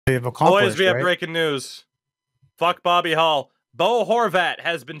They've Boys, accomplished, we have right? breaking news. Fuck Bobby Hall. Bo Horvat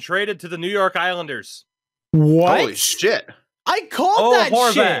has been traded to the New York Islanders. What? Holy shit. I called Bo that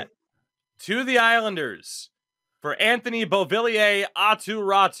Horvat shit. to the Islanders for Anthony Beauvillier, Atu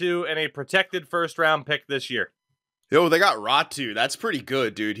Ratu, and a protected first-round pick this year. Yo, they got Ratu. That's pretty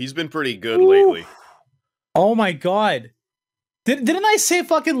good, dude. He's been pretty good lately. Oh my god. Didn't I say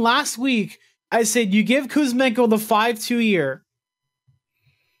fucking last week? I said you give Kuzmenko the 5-2 year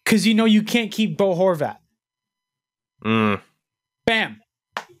because you know you can't keep Bo Horvat. Bam.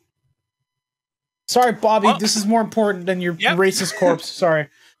 Sorry, Bobby. Oh. This is more important than your racist corpse. Sorry.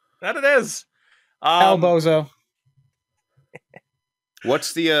 That it is. El Bozo.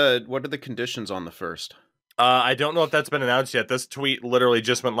 What are the conditions on the first? I don't know if that's been announced yet. This tweet literally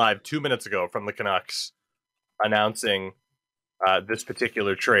just went live 2 minutes ago from the Canucks announcing this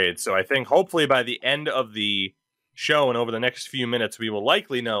particular trade. So I think hopefully by the end of the show and over the next few minutes, we will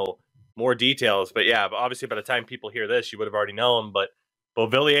likely know more details. But yeah, obviously by the time people hear this, you would have already known. But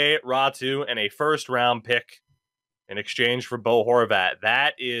Beauvillier, Ratu, and a first-round pick in exchange for Bo Horvat.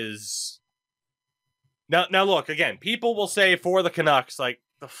 That is... Now look, again, people will say for the Canucks, like,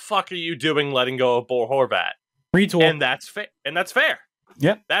 the fuck are you doing letting go of Bo Horvat? Retool. And that's fair.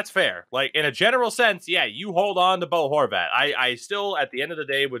 Yep. That's fair. Like, in a general sense, yeah, you hold on to Bo Horvat. I still, at the end of the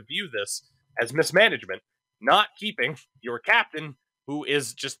day, would view this as mismanagement, not keeping your captain, who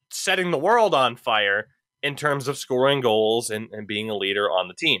is just setting the world on fire in terms of scoring goals and being a leader on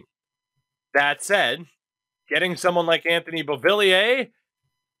the team. That said, getting someone like Anthony Beauvillier,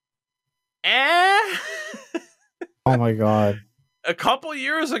 Oh my god. a couple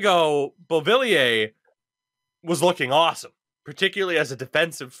years ago, Beauvillier was looking awesome, particularly as a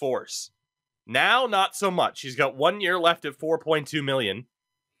defensive force. Now, not so much. He's got 1 year left at $4.2 million.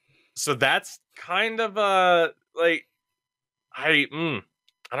 So that's kind of like, I don't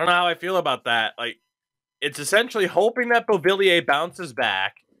know how I feel about that. Like, it's essentially hoping that Beauvillier bounces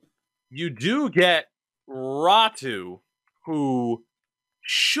back. You do get Ratu, who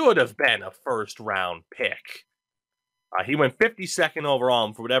should have been a first-round pick. He went 52nd overall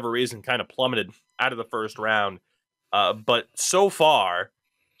and for whatever reason kind of plummeted out of the first round. But so far,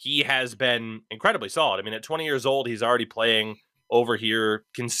 he has been incredibly solid. I mean, at 20 years old, he's already playing over here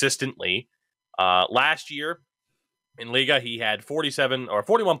consistently. Last year in Liga, he had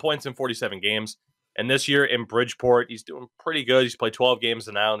 41 points in 47 games. And this year in Bridgeport, he's doing pretty good. He's played 12 games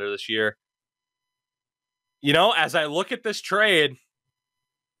in Islander this year. You know, as I look at this trade,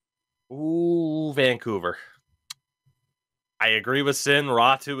 ooh, Vancouver. I agree with Sin.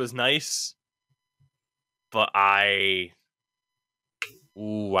 Ratu is nice. But I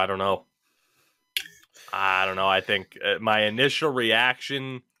don't know. I think my initial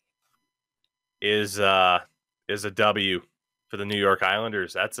reaction is a W for the New York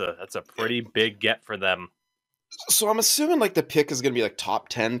Islanders. That's a pretty big get for them. So I'm assuming like the pick is going to be like top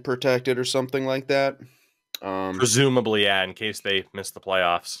 10 protected or something like that. Presumably, yeah, in case they miss the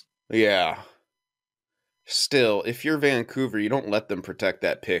playoffs. Yeah. Still, if you're Vancouver, you don't let them protect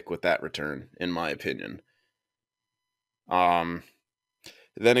that pick with that return, in my opinion.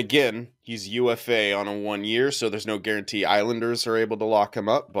 Then again, he's UFA on a 1 year, so there's no guarantee Islanders are able to lock him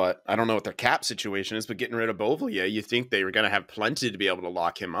up, but I don't know what their cap situation is, but getting rid of Beauvillier, you think they were going to have plenty to be able to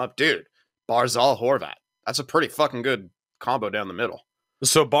lock him up. Dude, Barzal, Horvat. That's a pretty fucking good combo down the middle.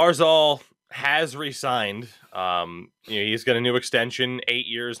 So Barzal has re-signed. He's got a new extension, 8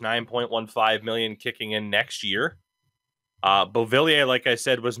 years, $9.15 million kicking in next year. Beauvillier, like I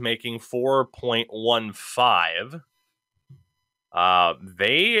said, was making $4.15.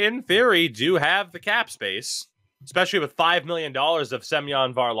 They, in theory, do have the cap space, especially with $5 million of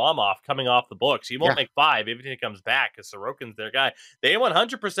Semyon Varlamov coming off the books. He won't make $5 even if he comes back because Sorokin's their guy. They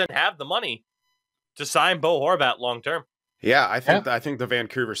 100% have the money to sign Bo Horvat long term. Yeah, I think the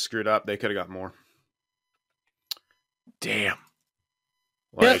Vancouver screwed up. They could have got more. Damn.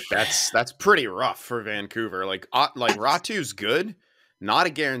 Like that's pretty rough for Vancouver. Like Ratu's good, not a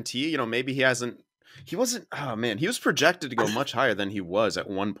guarantee. You know, maybe he wasn't. Oh man, he was projected to go much higher than he was at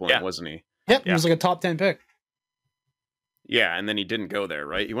one point, wasn't he? Yep, he was like a top 10 pick. Yeah, and then he didn't go there,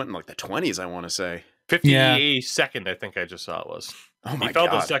 right? He went in like the 20s, I want to say. 52nd, I think I just saw it was. Oh my god, he fell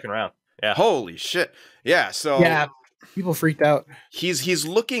to the second round. Yeah, holy shit. Yeah, so people freaked out. He's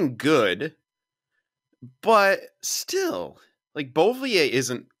looking good, but still, like Beauvillier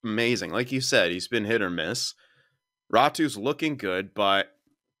isn't amazing. Like you said, he's been hit or miss. Ratu's looking good, but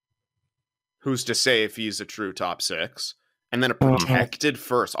who's to say if he's a true top six? And then a protected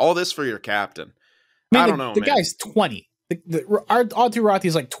first. All this for your captain. I don't know, the man. guy's 20. Our Atu Ratu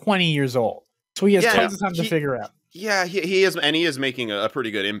is like 20 years old. So he has tons of time to figure out. Yeah, he is, and he is making a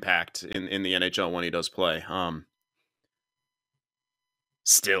pretty good impact in the NHL when he does play.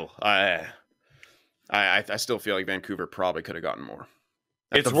 Still, I still feel like Vancouver probably could have gotten more.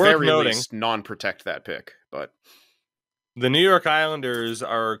 At It's the worth very noting, least, non-protect that pick. But the New York Islanders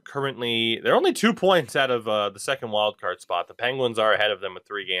are they're only 2 points out of the second wildcard spot. The Penguins are ahead of them with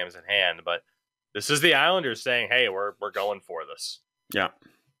 3 games in hand, but this is the Islanders saying, hey, we're going for this. yeah.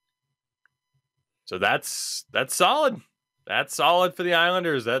 So that's solid. That's solid for the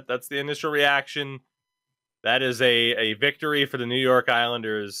Islanders. That's the initial reaction. That is a victory for the New York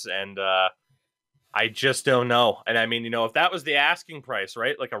Islanders, and I just don't know. And I mean, if that was the asking price,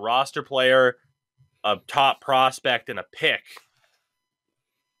 right? Like a roster player, a top prospect, and a pick,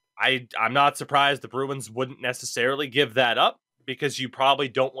 I'm not surprised the Bruins wouldn't necessarily give that up, because you probably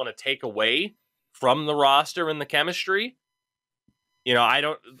don't want to take away from the roster and the chemistry. I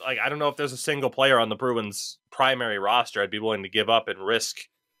don't know if there's a single player on the Bruins primary roster I'd be willing to give up and risk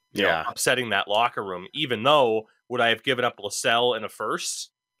upsetting that locker room. Even though, would I have given up Lascelles in a first?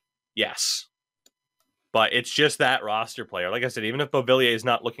 Yes. But it's just that roster player. Like I said, even if Beauvillier is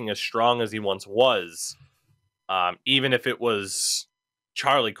not looking as strong as he once was, even if it was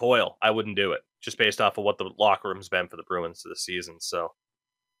Charlie Coyle, I wouldn't do it, just based off of what the locker room's been for the Bruins this season. So,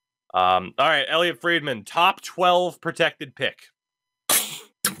 all right, Elliot Friedman, top 12 protected pick.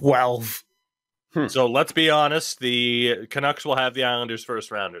 12. So let's be honest, the Canucks will have the Islanders'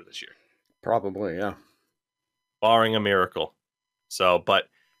 first rounder this year. Probably, yeah. Barring a miracle. So, but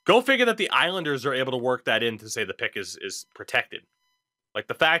go figure that the Islanders are able to work that in to say the pick is protected. Like,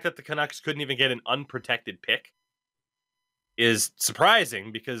 the fact that the Canucks couldn't even get an unprotected pick is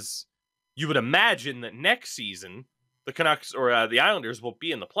surprising, because you would imagine that next season the Canucks or the Islanders will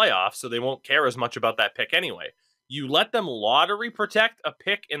be in the playoffs, so they won't care as much about that pick anyway. You let them lottery protect a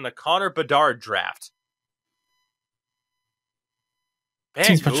pick in the Connor Bedard draft.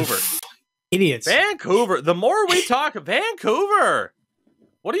 Vancouver. Idiots. Vancouver. The more we talk, Vancouver,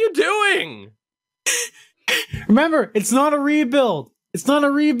 what are you doing? Remember, it's not a rebuild. It's not a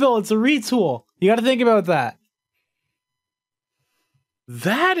rebuild. It's a retool. You got to think about that.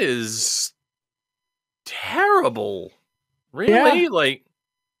 That is terrible. Really? Yeah. Like,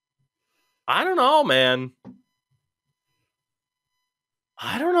 I don't know, man.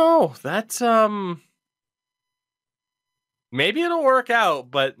 I don't know. That's maybe it'll work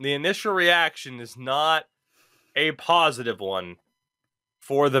out, but the initial reaction is not a positive one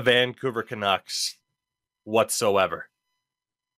for the Vancouver Canucks whatsoever.